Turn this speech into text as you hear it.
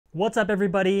What's up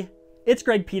everybody? It's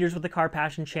Greg Peters with the Car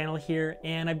Passion channel here,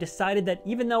 and I've decided that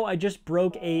even though I just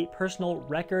broke a personal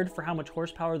record for how much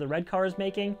horsepower the red car is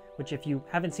making, which if you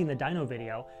haven't seen the dyno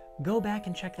video, go back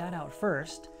and check that out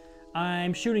first,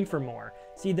 I'm shooting for more.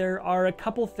 See, there are a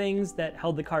couple things that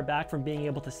held the car back from being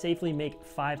able to safely make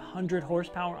 500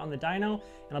 horsepower on the dyno,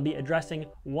 and I'll be addressing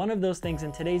one of those things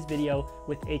in today's video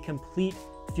with a complete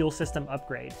fuel system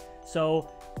upgrade. So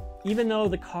even though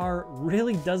the car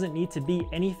really doesn't need to be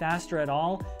any faster at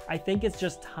all, I think it's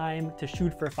just time to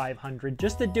shoot for 500,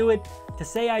 just to do it, to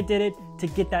say I did it, to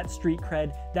get that street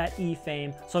cred, that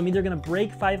E-fame. So I'm either gonna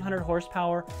break 500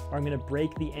 horsepower or I'm gonna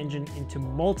break the engine into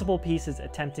multiple pieces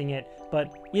attempting it.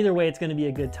 But either way, it's gonna be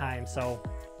a good time, so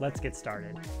let's get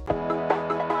started.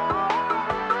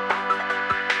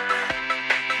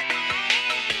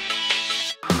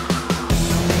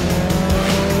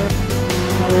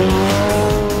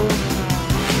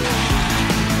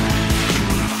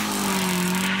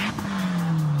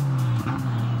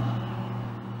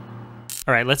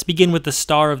 All right, let's begin with the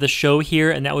star of the show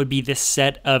here, and that would be this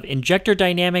set of Injector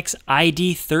Dynamics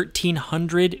ID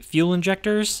 1300 fuel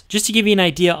injectors. Just to give you an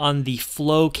idea on the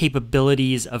flow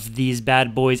capabilities of these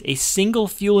bad boys, a single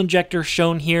fuel injector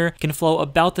shown here can flow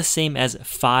about the same as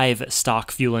 5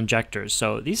 stock fuel injectors,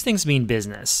 so these things mean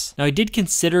business. Now, I did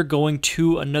consider going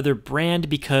to another brand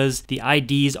because the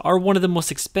IDs are one of the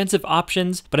most expensive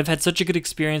options, but I've had such a good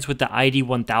experience with the ID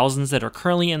 1000s that are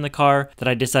currently in the car that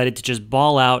I decided to just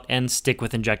ball out and stick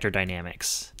with Injector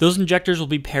Dynamics. Those injectors will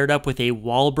be paired up with a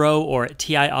Walbro or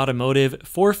TI Automotive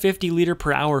 450 liter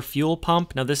per hour fuel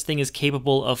pump. Now this thing is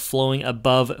capable of flowing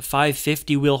above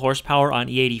 550 wheel horsepower on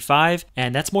E85,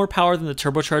 and that's more power than the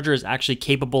turbocharger is actually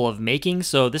capable of making,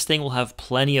 so this thing will have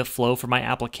plenty of flow for my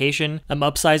application. I'm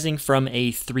upsizing from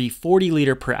a 340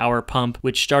 liter per hour pump,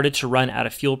 which started to run at a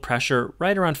fuel pressure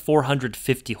right around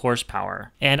 450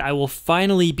 horsepower. And I will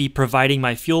finally be providing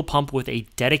my fuel pump with a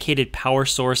dedicated power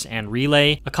source and relay.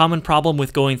 A common problem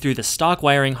with going through the stock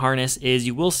wiring harness is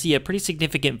you will see a pretty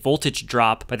significant voltage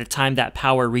drop by the time that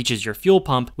power reaches your fuel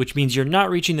pump, which means you're not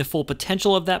reaching the full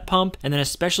potential of that pump, and then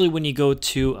especially when you go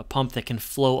to a pump that can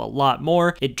flow a lot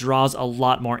more, it draws a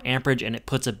lot more amperage and it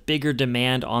puts a bigger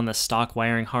demand on the stock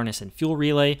wiring harness and fuel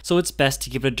relay, so it's best to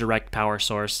give it a direct power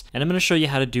source, and I'm going to show you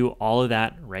how to do all of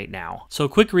that right now. So a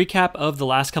quick recap of the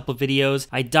last couple of videos.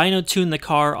 I dyno tuned the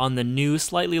car on the new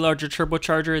slightly larger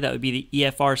turbocharger, that would be the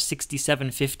EFR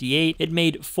 6758. It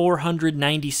made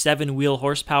 497 wheel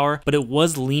horsepower, but it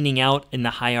was leaning out in the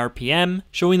high RPM,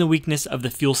 showing the weakness of the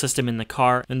fuel system in the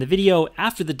car. In the video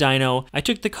after the dyno, I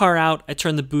took the car out, I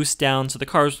turned the boost down, so the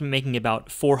car was making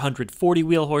about 440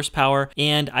 wheel horsepower,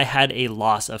 and I had a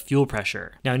loss of fuel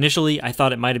pressure. Now initially, I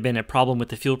thought it might have been a problem with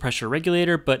the fuel pressure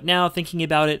regulator, but now thinking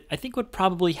about it, I think what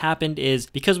probably happened is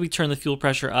because we turned the fuel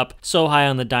pressure up so high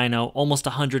on the dyno, almost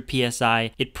 100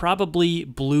 PSI, it probably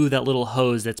blew that little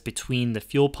hose that's between the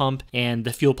fuel pump and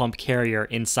the fuel pump carrier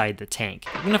inside the tank.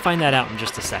 I'm gonna find that out in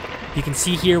just a second. You can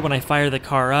see here when I fire the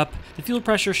car up, the fuel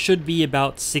pressure should be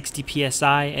about 60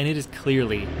 PSI, and it is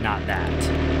clearly not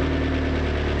that.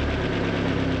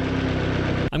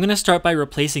 I'm going to start by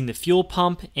replacing the fuel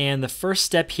pump, and the first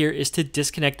step here is to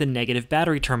disconnect the negative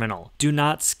battery terminal. Do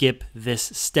not skip this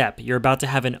step. You're about to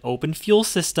have an open fuel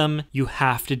system. You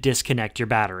have to disconnect your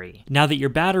battery. Now that your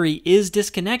battery is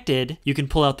disconnected, you can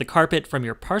pull out the carpet from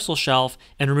your parcel shelf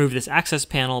and remove this access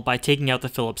panel by taking out the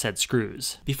Phillips head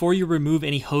screws. Before you remove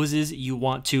any hoses, you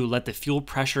want to let the fuel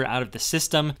pressure out of the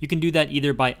system. You can do that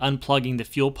either by unplugging the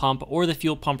fuel pump or the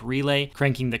fuel pump relay,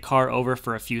 cranking the car over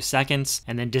for a few seconds,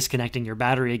 and then disconnecting your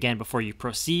battery again before you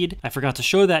proceed. I forgot to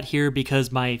show that here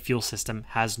because my fuel system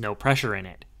has no pressure in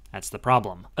it. That's the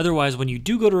problem. Otherwise, when you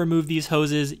do go to remove these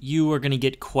hoses, you are going to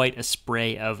get quite a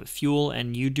spray of fuel,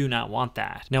 and you do not want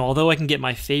that. Now, although I can get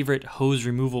my favorite hose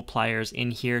removal pliers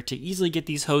in here to easily get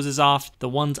these hoses off, the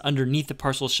ones underneath the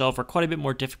parcel shelf are quite a bit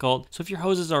more difficult, so if your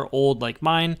hoses are old like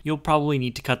mine, you'll probably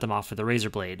need to cut them off with a razor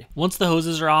blade. Once the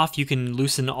hoses are off, you can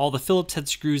loosen all the Phillips head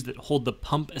screws that hold the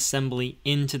pump assembly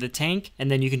into the tank,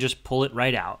 and then you can just pull it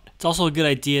right out. It's also a good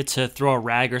idea to throw a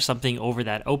rag or something over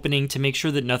that opening to make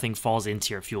sure that nothing falls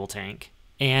into your fuel tank.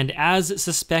 And as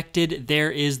suspected,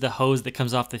 there is the hose that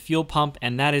comes off the fuel pump,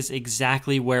 and that is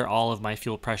exactly where all of my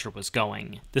fuel pressure was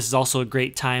going. This is also a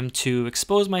great time to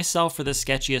expose myself for the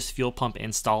sketchiest fuel pump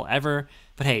install ever.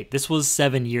 If But hey, this was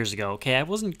 7 years ago, okay? I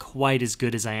wasn't quite as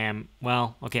good as I am.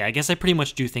 Well, okay, I guess I pretty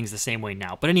much do things the same way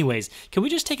now. But anyways, can we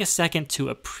just take a second to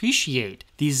appreciate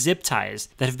these zip ties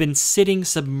that have been sitting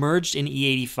submerged in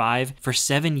E85 for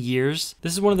 7 years?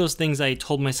 This is one of those things I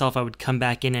told myself I would come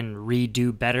back in and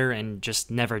redo better and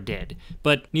just never did.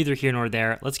 But neither here nor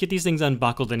there. Let's get these things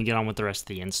unbuckled and get on with the rest of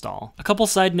the install. A couple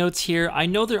side notes here. I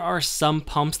know there are some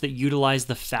pumps that utilize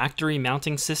the factory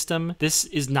mounting system. This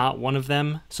is not one of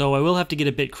them, so I will have to get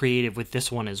a bit creative with this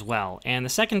one as well. And the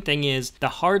second thing is the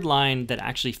hard line that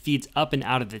actually feeds up and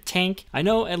out of the tank. I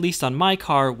know at least on my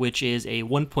car, which is a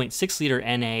 1.6 liter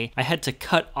NA, I had to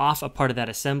cut off a part of that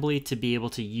assembly to be able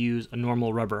to use a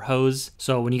normal rubber hose.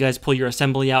 So when you guys pull your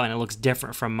assembly out and it looks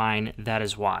different from mine, that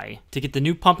is why. To get the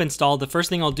new pump installed, the first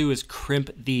thing I'll do is crimp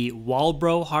the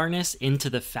Walbro harness into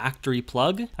the factory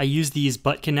plug. I use these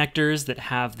butt connectors that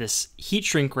have this heat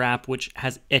shrink wrap which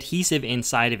has adhesive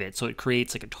inside of it, so it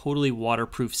creates like a totally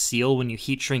waterproof seal when you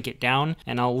heat shrink it down,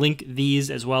 and I'll link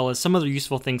these as well as some other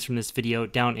useful things from this video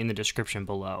down in the description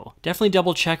below. Definitely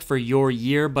double check for your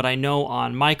year, but I know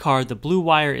on my car the blue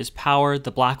wire is power,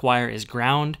 the black wire is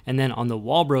ground, and then on the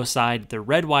Walbro side the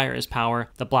red wire is power,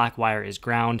 the black wire is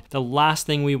ground. The last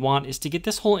thing we want is to get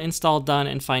this whole install done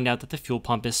and find out that the fuel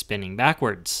pump is spinning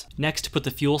backwards. Next, to put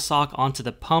the fuel sock onto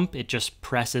the pump, it just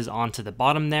presses onto the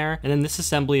bottom there, and then this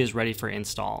assembly is ready for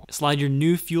install. Slide your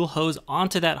new fuel hose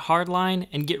onto that hard line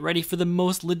and get ready for the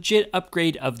most legit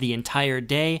upgrade of the entire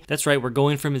day. That's right, we're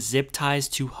going from zip ties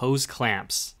to hose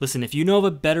clamps. Listen, if you know of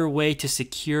a better way to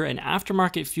secure an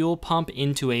aftermarket fuel pump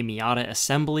into a Miata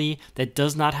assembly that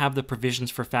does not have the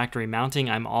provisions for factory mounting,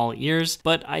 I'm all ears,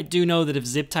 but I do know that if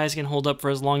zip ties can hold up for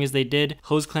as long as they did,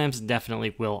 hose clamps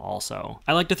definitely will also.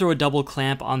 I like to throw a double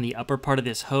clamp on the upper part of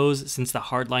this hose since the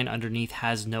hard line underneath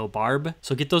has no barb,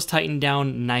 so get those tightened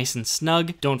down nice and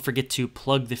snug. Don't forget to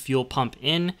plug the fuel pump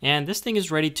in, and this thing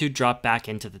is ready to drop back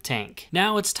into the tank.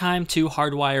 Now it's time to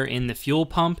hardwire in the fuel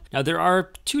pump. Now there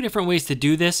are two different ways to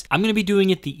do this. I'm going to be doing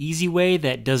it the easy way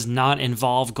that does not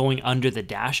involve going under the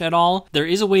dash at all. There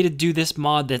is a way to do this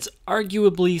mod that's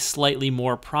arguably slightly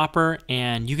more proper,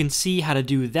 and you can see how to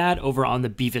do that over on the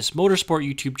Beavis Motorsport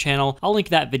YouTube channel. I'll link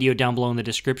that video down below in the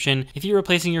description. If you're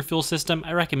replacing your fuel system,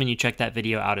 I recommend you check that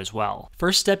video out as well.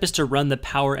 First step is to run the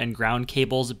power and ground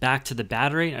cables back to the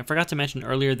battery. I forgot to mention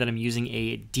earlier that I'm using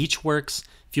a Deechworks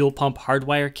fuel pump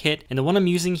hardwire kit, and the one I'm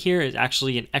using here is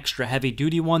actually an extra heavy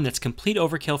duty one that's complete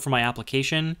overkill for my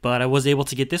application, but I was able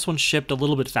to get this one shipped a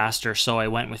little bit faster, so I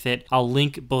went with it. I'll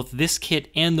link both this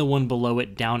kit and the one below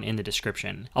it down in the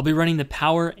description. I'll be running the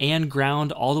power and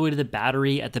ground all the way to the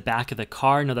battery at the back of the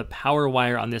car. Now the power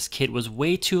wire on this kit was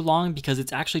way too long because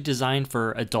it's actually designed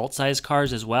for adult size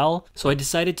cars as well, so I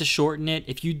decided to shorten it.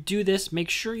 If you do this, make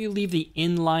sure you leave the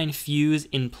inline fuse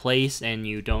in place and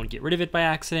you don't get rid of it by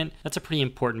accident. That's a pretty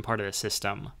important part of the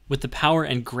system. With the power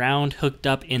and ground hooked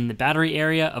up in the battery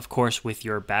area, of course with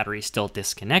your battery still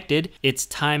disconnected, it's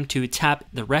time to tap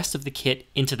the rest of the kit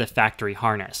into the factory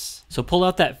harness. So pull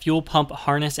out that fuel pump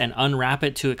harness and unwrap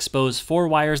it to expose 4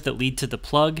 wires that lead to the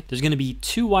plug. There's going to be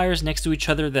 2 wires next to each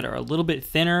other that are a little bit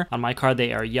thinner. On my car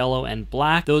they are yellow and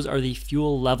black. Those are the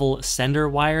fuel level sender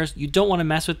wires. You don't want to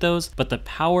mess with those, but the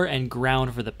power and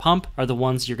ground for the pump are the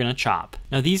ones you're going to chop.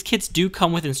 Now these kits do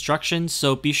come with instructions,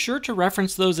 so be sure to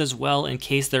reference those as well in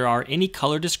case there are any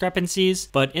color discrepancies,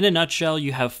 but in a nutshell,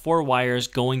 you have 4 wires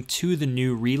going to the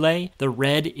new relay. The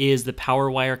red is the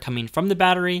power wire coming from the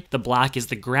battery, the black is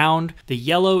the ground, the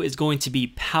yellow is going to be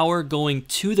power going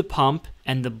to the pump,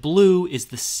 and the blue is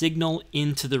the signal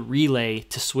into the relay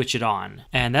to switch it on.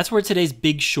 And that's where today's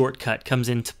big shortcut comes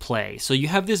into play. So you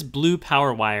have this blue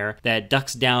power wire that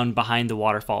ducks down behind the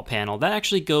waterfall panel. That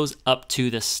actually goes up to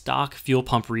the stock fuel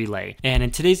pump relay. And in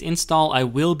today's install, I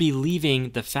will be leaving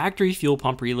the factory fuel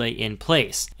pump relay in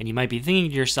place. And you might be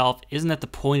thinking to yourself, isn't that the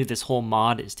point of this whole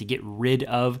mod, is to get rid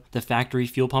of the factory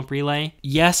fuel pump relay?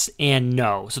 Yes and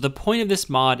no. So the point of this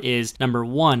mod is, number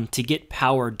 1, to get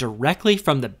power directly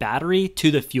from the battery to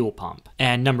the fuel pump,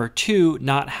 and number 2,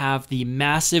 not have the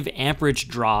massive amperage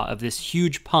draw of this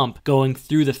huge pump going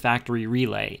through the factory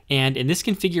relay. And in this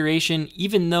configuration,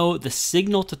 even though the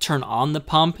signal to turn on the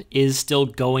pump is still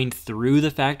going through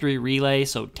the factory relay,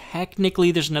 so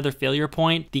technically there's another failure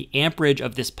point, the amperage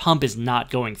of this pump is not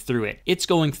going through it. It's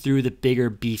going through the bigger,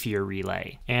 beefier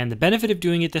relay. And the benefit of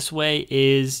doing it this way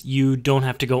is you don't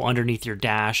have to go underneath your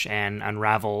dash and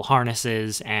unravel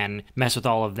harnesses and mess with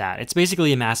all of that. It's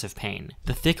basically a massive pain. pain.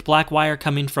 The thick black wire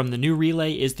coming from the new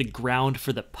relay is the ground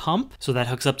for the pump, so that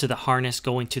hooks up to the harness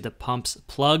going to the pump's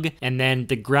plug, and then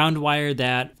the ground wire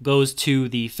that goes to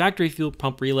the factory fuel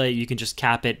pump relay, you can just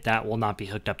cap it, that will not be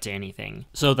hooked up to anything.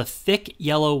 So the thick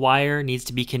yellow wire needs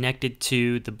to be connected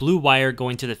to the blue wire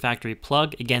going to the factory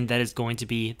plug. Again, that is going to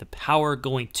be the power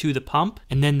going to the pump.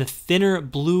 And then the thinner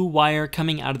blue wire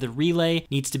coming out of the relay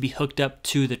needs to be hooked up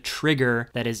to the trigger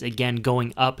that is again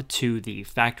going up to the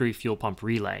factory fuel pump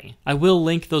relay. I will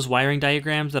link those wiring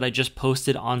diagrams that I just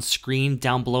posted on screen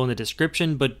down below in the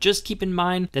description, but just keep in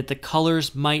mind that the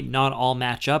colors might not all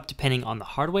match up depending on the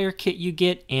Hardwire kit you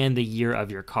get and the year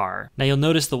of your car. Now you'll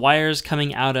notice the wires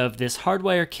coming out of this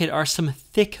Hardwire kit are some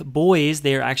thick boys.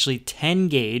 They are actually 10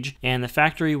 gauge, and the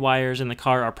factory wires in the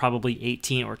car are probably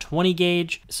 18 or 20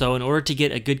 gauge. So in order to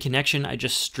get a good connection, I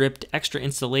just stripped extra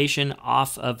insulation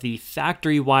off of the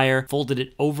factory wire, folded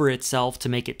it over itself to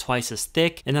make it twice as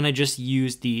thick, and then I just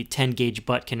used the 10 gauge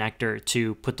butt connector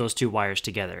to put those two wires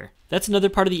together. That's another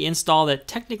part of the install that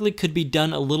technically could be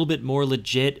done a little bit more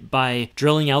legit by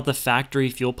drilling out the factory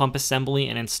fuel pump assembly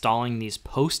and installing these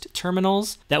post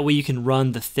terminals. That way you can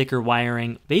run the thicker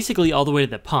wiring basically all the way to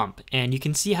the pump. And you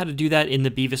can see how to do that in the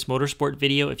Beavis Motorsport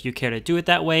video if you care to do it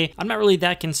that way. I'm not really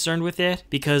that concerned with it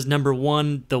because number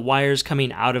one, the wires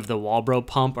coming out of the Walbro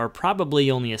pump are probably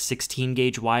only a 16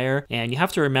 gauge wire. And you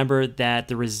have to remember that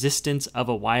the resistance of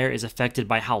a wire is affected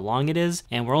by how long it is.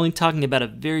 And we're only talking about a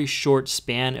very short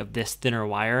span of this thinner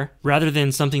wire, rather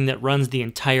than something that runs the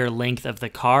entire length of the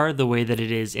car the way that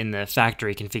it is in the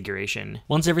factory configuration.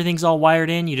 Once everything's all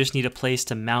wired in, you just need a place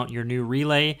to mount your new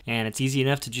relay, and it's easy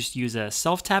enough to just use a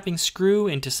self-tapping screw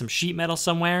into some sheet metal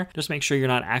somewhere. Just make sure you're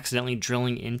not accidentally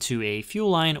drilling into a fuel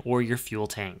line or your fuel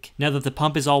tank. Now that the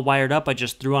pump is all wired up, I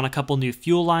just threw on a couple new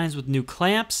fuel lines with new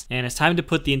clamps, and it's time to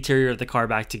put the interior of the car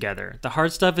back together. The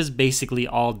hard stuff is basically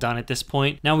all done at this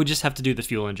point. Now we just have to do the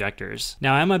fuel injectors.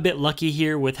 Now I'm a bit lucky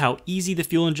here with how easy the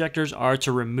fuel injectors are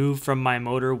to remove from my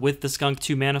motor with the Skunk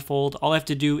 2 manifold. All I have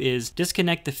to do is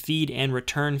disconnect the feed and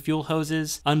return fuel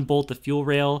hoses, unbolt the fuel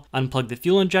rail, unplug the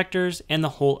fuel injectors, and the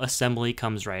whole assembly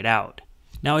comes right out.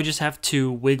 Now I just have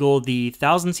to wiggle the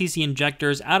 1000cc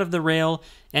injectors out of the rail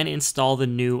and install the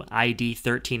new ID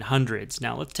 1300s.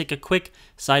 Now let's take a quick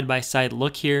side-by-side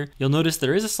look here. You'll notice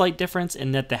there is a slight difference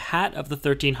in that the hat of the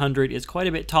 1300 is quite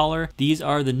a bit taller. These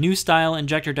are the new style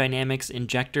Injector Dynamics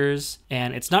injectors,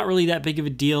 and it's not really that big of a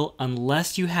deal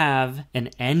unless you have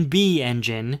an NB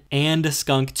engine and a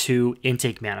Skunk 2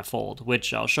 intake manifold,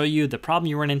 which I'll show you the problem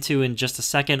you run into in just a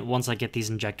second once I get these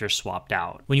injectors swapped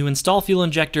out. When you install fuel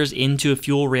injectors into a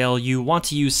fuel rail, you want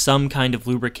to use some kind of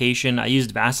lubrication. I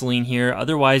used Vaseline here.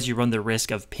 Otherwise, you run the risk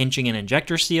of pinching an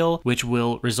injector seal, which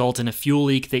will result in a fuel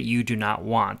leak that you do not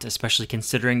want, especially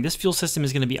considering this fuel system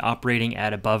is going to be operating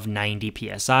at above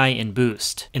 90 psi in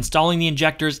boost. Installing the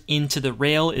injectors into the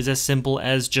rail is as simple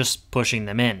as just pushing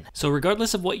them in. So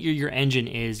regardless of what your engine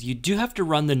is, you do have to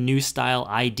run the new style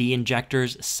ID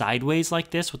injectors sideways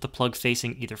like this with the plug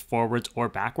facing either forwards or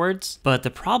backwards. But the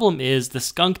problem is the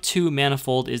Skunk 2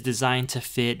 manifold is designed to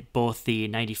fit both the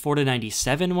 94 to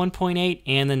 97 1.8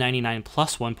 and the 99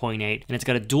 plus 1.8, and it's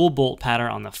got a dual bolt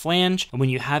pattern on the flange. And when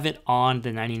you have it on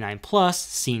the 99 plus,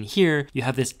 seen here, you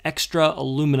have this extra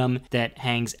aluminum that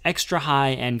hangs extra high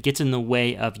and gets in the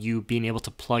way of you being able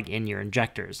to plug in your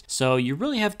injectors. So you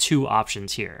really have two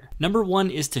options here. Number one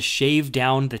is to shave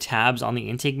down the tabs on the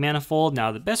intake manifold.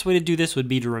 Now the best way to do this would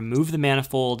be to remove the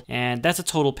manifold, and that's a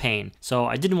total pain. So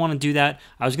I didn't want to do that.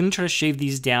 I was going to try to shave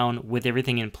these down with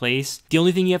everything in place. The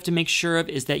only thing you have to make sure of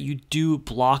is that you do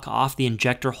block off the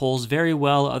injector holes very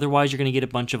well, otherwise you're going to get a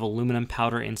bunch of aluminum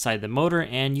powder inside the motor,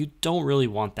 and you don't really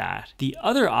want that. The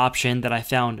other option that I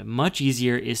found much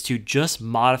easier is to just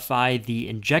modify the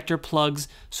injector plugs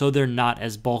so they're not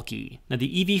as bulky. Now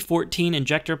the EV14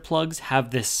 injector plugs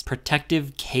have this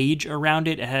protective cage around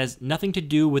it. It has nothing to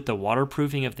do with the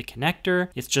waterproofing of the connector.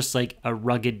 It's just like a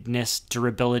ruggedness,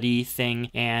 durability thing,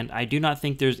 and I do not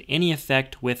think there's any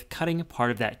effect with cutting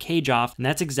part of that cage off, and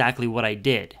that's exactly what I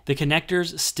did. The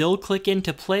connectors still click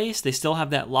into place. They still have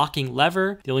that locking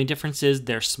lever. The only difference is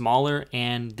they're smaller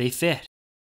and they fit.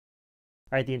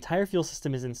 All right, the entire fuel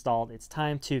system is installed. It's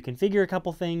time to configure a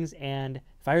couple things and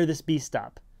fire this beast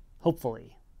up,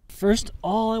 hopefully. First,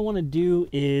 all I want to do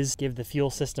is give the fuel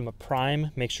system a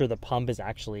prime, make sure the pump is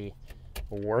actually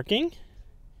working,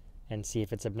 and see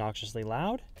if it's obnoxiously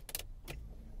loud.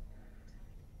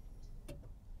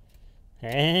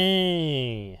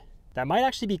 Hey! That might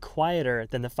actually be quieter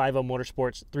than the 5.0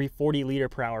 Motorsport's 340 liter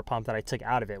per hour pump that I took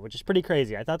out of it, which is pretty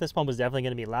crazy. I thought this pump was definitely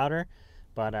going to be louder,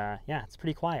 but yeah, it's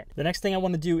pretty quiet. The next thing I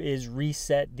want to do is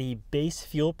reset the base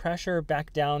fuel pressure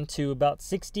back down to about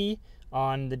 60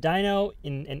 On the dyno,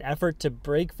 in an effort to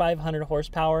break 500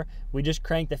 horsepower, we just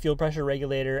cranked the fuel pressure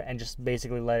regulator and just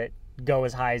basically let it go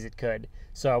as high as it could.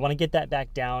 So I want to get that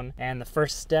back down, and the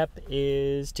first step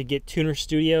is to get Tuner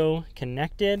Studio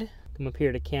connected. Come up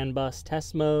here to CAN bus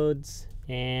test modes,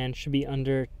 and should be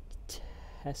under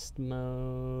test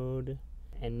mode,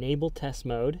 enable test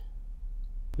mode.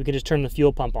 We could just turn the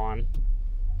fuel pump on.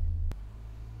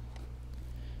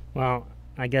 Well,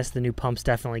 I guess the new pump's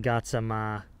definitely got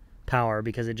some power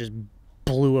because it just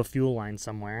blew a fuel line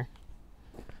somewhere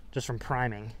just from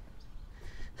priming.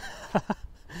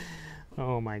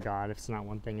 Oh my god, if it's not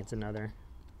one thing, it's another.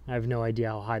 I have no idea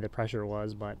how high the pressure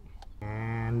was, but...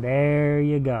 And there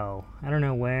you go. I don't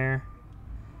know where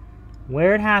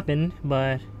it happened,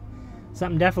 but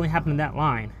something definitely happened to that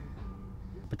line.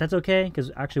 But that's okay,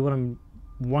 because actually what I'm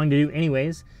wanting to do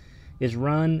anyways is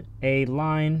run a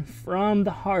line from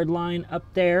the hard line up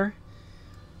there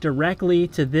directly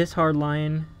to this hard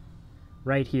line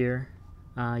right here.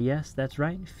 Yes, that's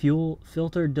right, fuel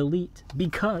filter delete,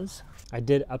 because I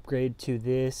did upgrade to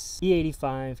this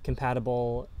E85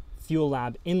 compatible Fuel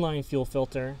Lab inline fuel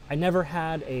filter. I never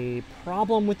had a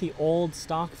problem with the old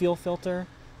stock fuel filter,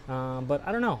 but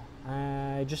I don't know.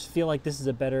 I just feel like this is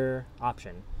a better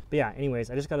option. But yeah, anyways,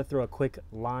 I just got to throw a quick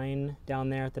line down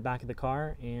there at the back of the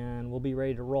car and we'll be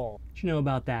ready to roll. What you know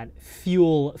about that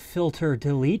fuel filter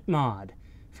delete mod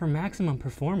for maximum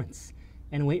performance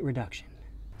and weight reduction?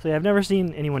 So yeah, I've never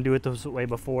seen anyone do it this way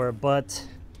before, but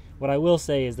what I will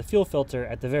say is the fuel filter,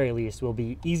 at the very least, will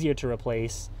be easier to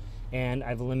replace, and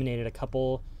I've eliminated a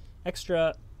couple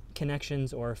extra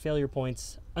connections or failure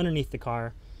points underneath the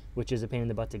car, which is a pain in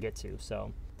the butt to get to.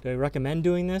 So do I recommend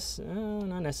doing this?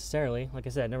 Not necessarily. Like I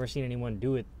said, I've never seen anyone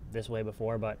do it this way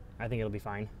before, but I think it'll be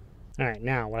fine. All right,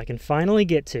 now what I can finally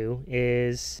get to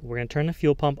is we're gonna turn the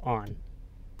fuel pump on.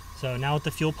 So now with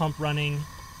the fuel pump running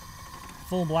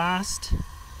full blast,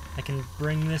 I can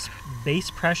bring this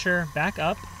base pressure back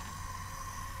up.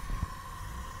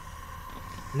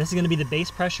 And this is going to be the base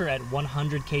pressure at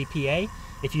 100 kPa.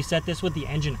 If you set this with the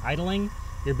engine idling,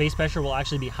 your base pressure will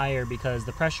actually be higher because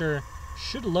the pressure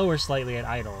should lower slightly at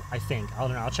idle, I think. I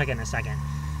don't know, I'll check it in a second.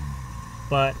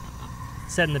 But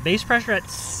setting the base pressure at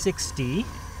 60-ish.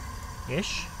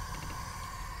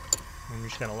 And we're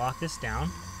just going to lock this down.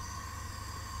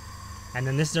 And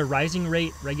then this is a rising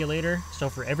rate regulator, so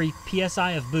for every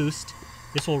PSI of boost,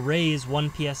 this will raise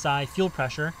 1 PSI fuel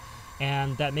pressure,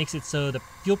 and that makes it so the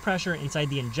fuel pressure inside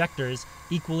the injectors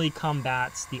equally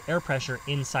combats the air pressure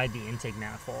inside the intake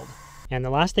manifold. And the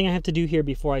last thing I have to do here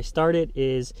before I start it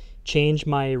is change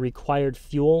my required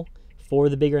fuel for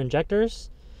the bigger injectors.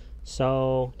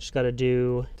 So just got to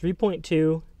do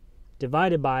 3.2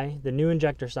 divided by the new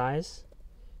injector size,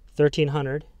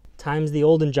 1300, times the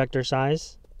old injector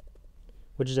size,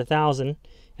 which is 1000,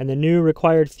 and the new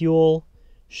required fuel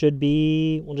should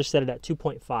be, we'll just set it at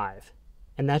 2.5,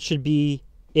 and that should be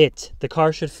it. The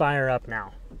car should fire up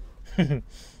now.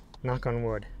 Knock on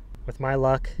wood. With my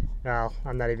luck, well,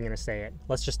 I'm not even gonna say it.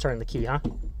 Let's just turn the key, huh?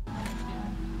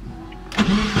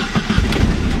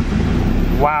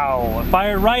 Wow, it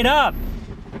fired right up.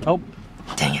 Oh,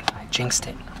 dang it, I jinxed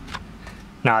it.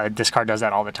 No, this car does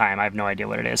that all the time. I have no idea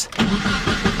what it is.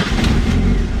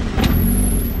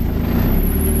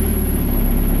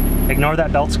 Ignore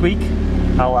that belt squeak.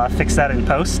 I'll fix that in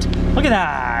post. Look at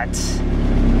that.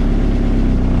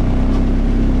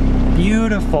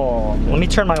 Beautiful. Let me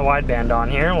turn my wideband on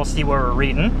here and we'll see where we're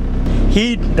reading.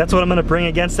 Heat, that's what I'm gonna bring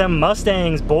against them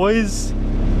Mustangs, boys.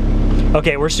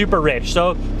 Okay, we're super rich,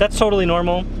 so that's totally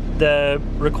normal. The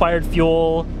required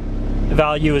fuel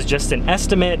value is just an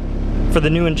estimate for the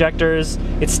new injectors.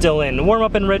 It's still in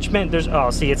warm-up enrichment. There's,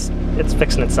 oh, see, it's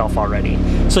fixing itself already.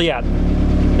 So yeah,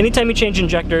 anytime you change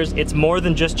injectors, it's more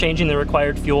than just changing the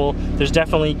required fuel. There's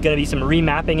definitely gonna be some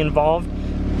remapping involved.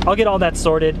 I'll get all that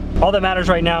sorted. All that matters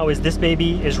right now is this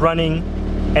baby is running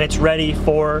and it's ready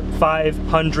for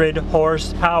 500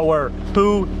 horsepower.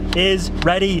 Who is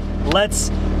ready? Let's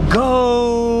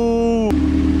go!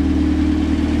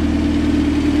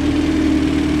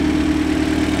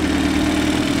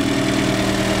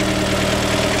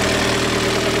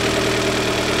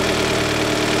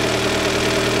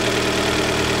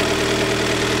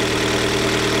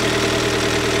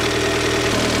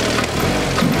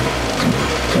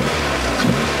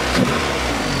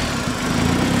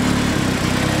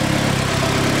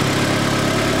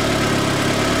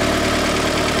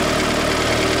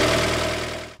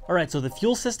 Alright, so the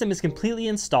fuel system is completely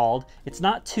installed. It's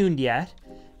not tuned yet,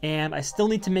 and I still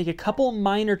need to make a couple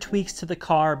minor tweaks to the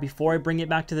car before I bring it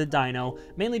back to the dyno,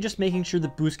 mainly just making sure the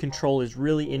boost control is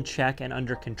really in check and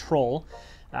under control.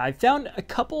 I found a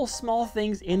couple small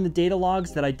things in the data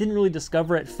logs that I didn't really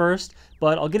discover at first,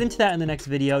 but I'll get into that in the next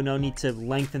video. No need to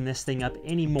lengthen this thing up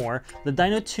anymore. The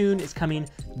dyno tune is coming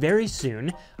very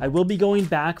soon. I will be going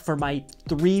back for my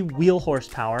 3 wheel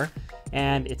horsepower,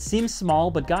 and it seems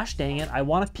small, but gosh dang it, I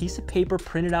want a piece of paper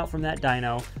printed out from that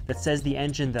dyno that says the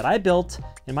engine that I built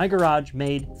in my garage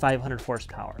made 500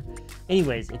 horsepower.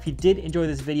 Anyways, if you did enjoy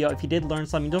this video, if you did learn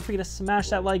something, don't forget to smash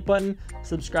that like button,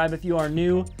 subscribe if you are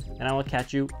new, and I will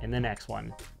catch you in the next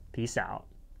one. Peace out.